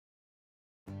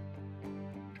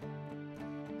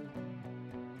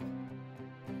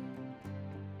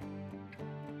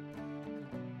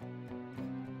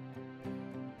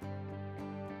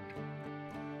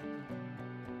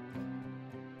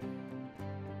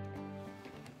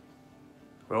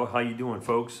Well, how you doing,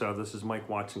 folks? This is Mike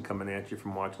Watson coming at you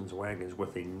from Watson's Wagons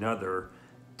with another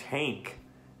tank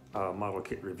model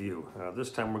kit review.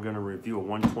 This time we're going to review a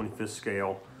 1/25th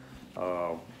scale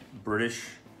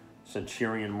British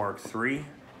Centurion MkIII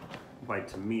by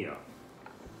Tamiya.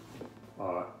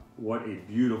 What a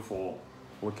beautiful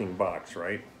looking box,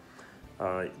 right?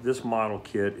 This model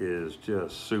kit is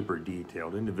just super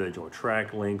detailed. Individual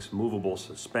track links, movable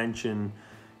suspension,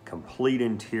 complete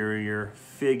interior,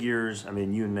 figures, I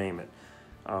mean, you name it.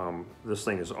 This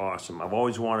thing is awesome. I've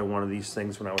always wanted one of these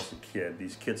things when I was a kid.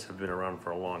 These kits have been around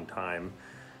for a long time.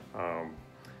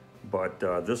 But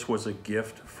this was a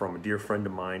gift from a dear friend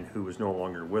of mine who is no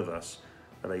longer with us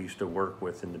that I used to work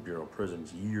with in the Bureau of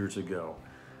Prisons years ago.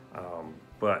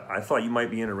 But I thought you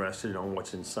might be interested in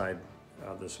what's inside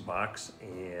this box,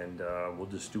 and we'll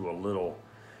just do a little,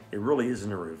 it really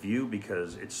isn't a review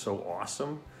because it's so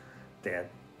awesome that,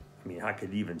 I mean, I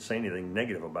could even say anything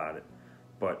negative about it,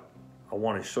 but I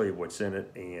want to show you what's in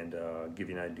it and give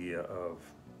you an idea of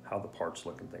how the parts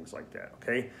look and things like that,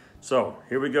 okay? So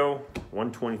here we go,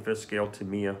 1/25th scale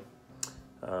Tamiya,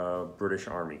 British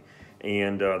Army.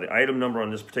 And the item number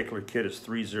on this particular kit is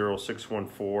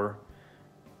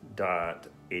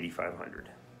 30614.8500.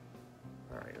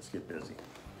 All right, let's get busy.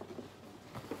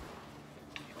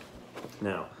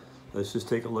 Now, let's just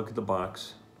take a look at the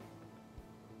box.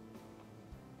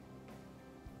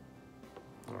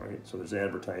 All right, so there's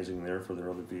advertising there for their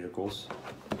other vehicles.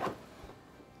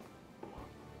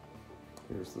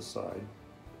 Here's the side.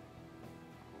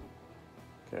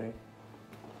 Okay.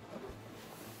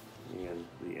 And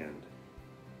the end.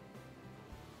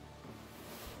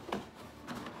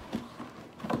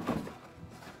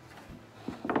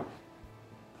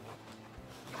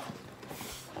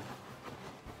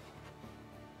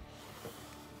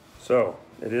 So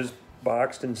it is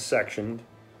boxed and sectioned.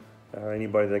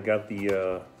 Anybody that got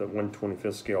the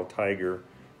 1/25th scale Tiger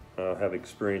have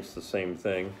experienced the same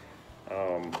thing.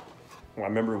 I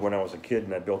remember when I was a kid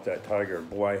and I built that Tiger,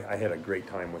 boy, I had a great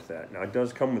time with that. Now it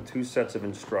does come with two sets of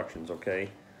instructions, okay?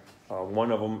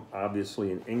 One of them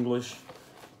obviously in English,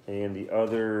 and the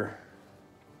other,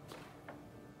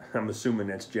 I'm assuming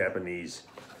that's Japanese,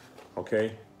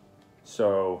 okay?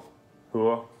 So,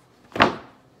 hua.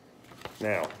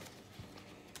 Now,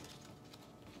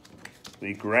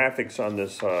 the graphics on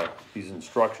this, these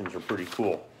instructions are pretty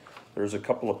cool. There's a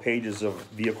couple of pages of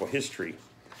vehicle history,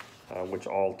 which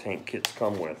all tank kits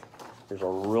come with. There's a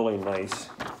really nice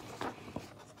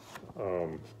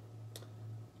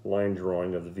line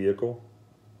drawing of the vehicle.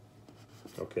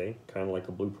 Okay, kind of like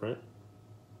a blueprint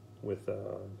with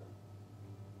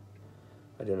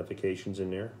identifications in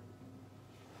there.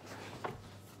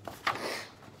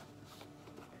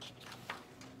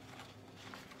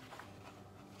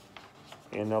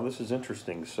 And now this is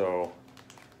interesting. So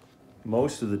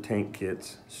most of the tank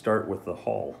kits start with the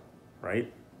hull,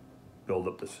 right? Build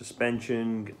up the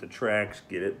suspension, get the tracks,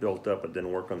 get it built up, and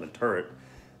then work on the turret.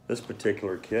 This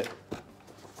particular kit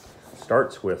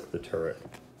starts with the turret,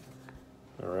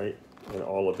 all right, and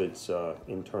all of its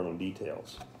internal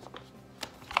details.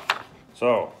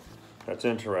 So that's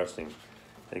interesting.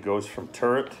 It goes from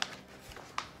turret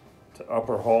to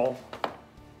upper hull,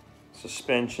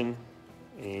 suspension,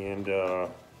 and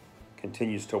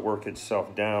continues to work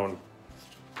itself down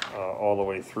all the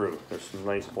way through. There's some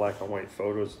nice black and white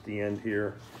photos at the end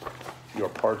here. Your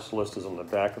parts list is on the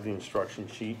back of the instruction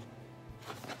sheet.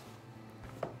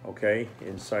 Okay,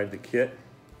 inside the kit,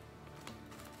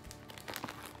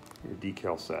 your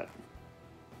decal set.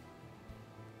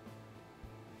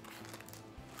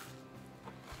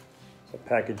 It's a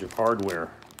package of hardware,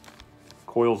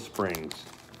 coil springs,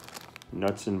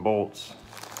 nuts and bolts,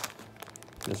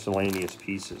 miscellaneous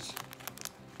pieces.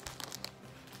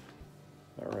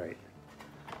 All right,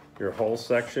 your hull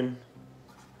section,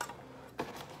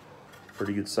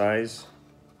 pretty good size.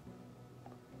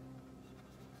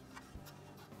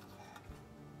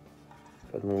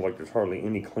 Doesn't look like there's hardly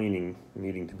any cleaning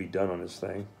needing to be done on this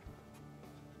thing.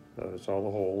 There's all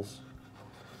the holes,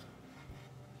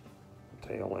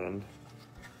 tail end,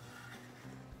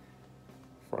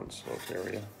 front slope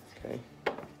area, okay.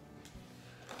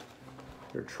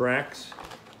 Your tracks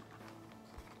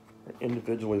are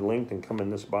individually linked and come in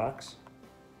this box.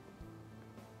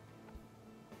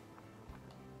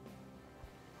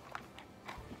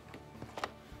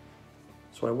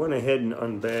 So I went ahead and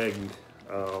unbagged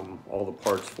all the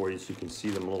parts for you so you can see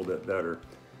them a little bit better.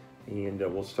 And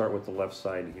we'll start with the left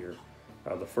side here.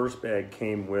 The first bag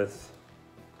came with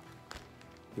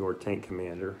your tank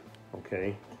commander,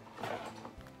 okay?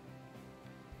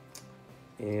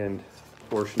 And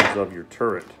portions of your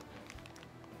turret,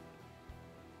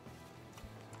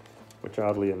 which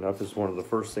oddly enough is one of the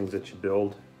first things that you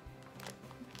build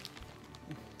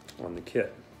on the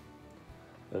kit.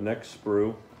 The next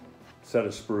set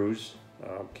of sprues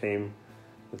came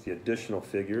with the additional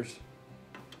figures.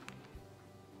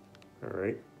 All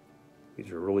right,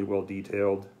 these are really well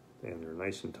detailed and they're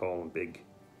nice and tall and big.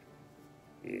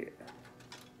 Yeah.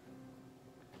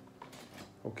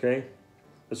 Okay,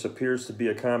 this appears to be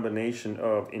a combination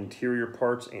of interior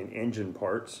parts and engine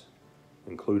parts.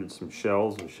 Included some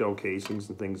shells and shell casings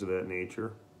and things of that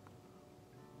nature.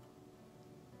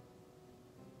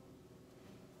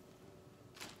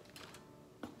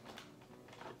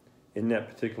 In that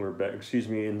particular bag, excuse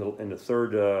me, in the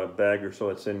third bag or so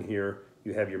that's in here,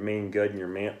 you have your main gun and your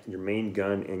main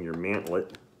gun and your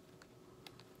mantlet.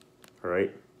 All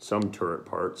right, some turret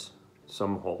parts,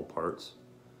 some hull parts,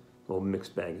 a little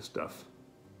mixed bag of stuff.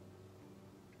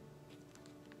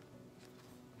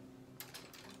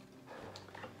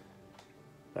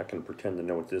 Not going to pretend to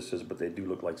know what this is, but they do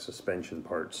look like suspension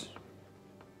parts.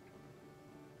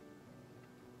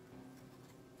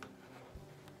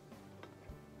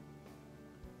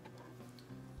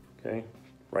 Okay,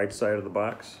 right side of the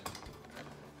box.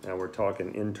 Now we're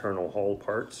talking internal hull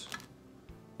parts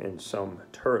and some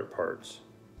turret parts.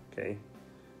 Okay,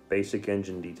 basic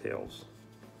engine details.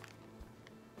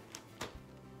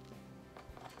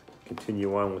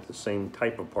 Continue on with the same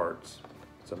type of parts.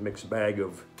 It's a mixed bag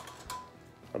of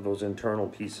those internal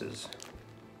pieces.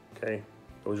 Okay,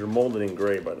 those are molded in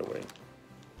gray, by the way.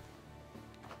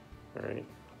 All right.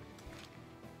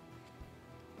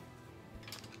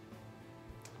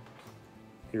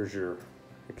 Here's your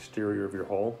exterior of your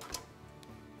hull,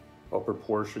 upper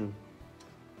portion,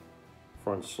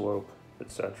 front slope,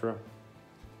 etc.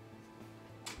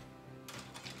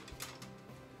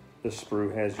 This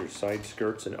sprue has your side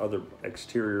skirts and other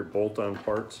exterior bolt-on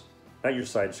parts. Not your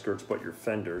side skirts, but your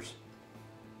fenders.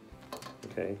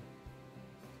 Okay,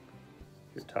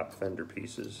 your top fender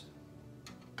pieces.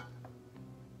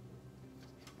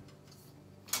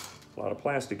 A lot of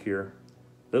plastic here.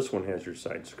 This one has your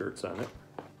side skirts on it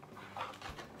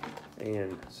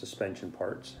and suspension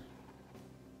parts.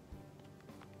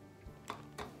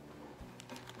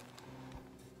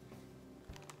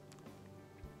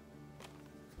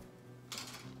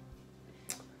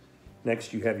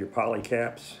 Next, you have your poly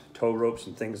caps, tow ropes,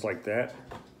 and things like that.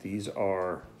 These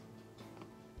are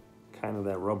kind of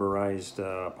that rubberized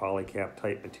polycap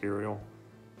type material,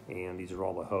 and these are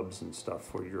all the hubs and stuff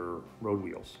for your road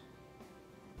wheels.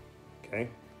 Okay,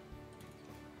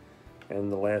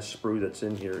 and the last sprue that's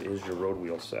in here is your road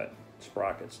wheel set,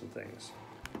 sprockets and things.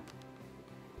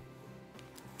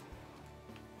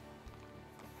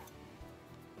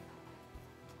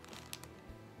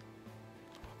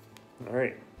 All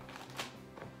right,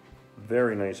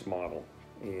 very nice model,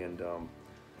 and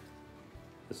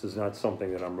this is not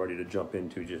something that I'm ready to jump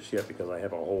into just yet because I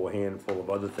have a whole handful of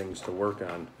other things to work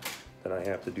on that I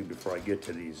have to do before I get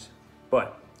to these.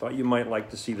 But thought you might like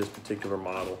to see this particular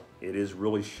model. It is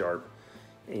really sharp,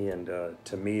 and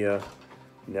Tamiya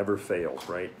never fails,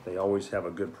 right? They always have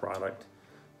a good product,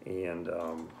 and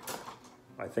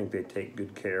I think they take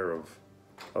good care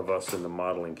of us in the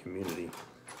modeling community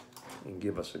and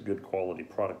give us a good quality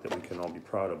product that we can all be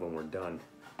proud of when we're done.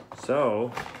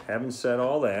 So, having said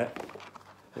all that,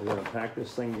 we're going to pack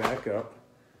this thing back up,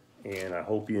 and I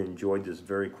hope you enjoyed this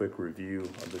very quick review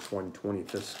of this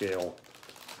 1/25th scale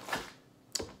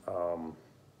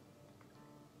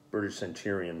British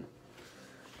Centurion.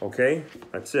 Okay,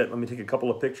 that's it. Let me take a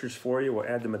couple of pictures for you. We'll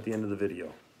add them at the end of the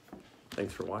video.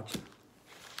 Thanks for watching.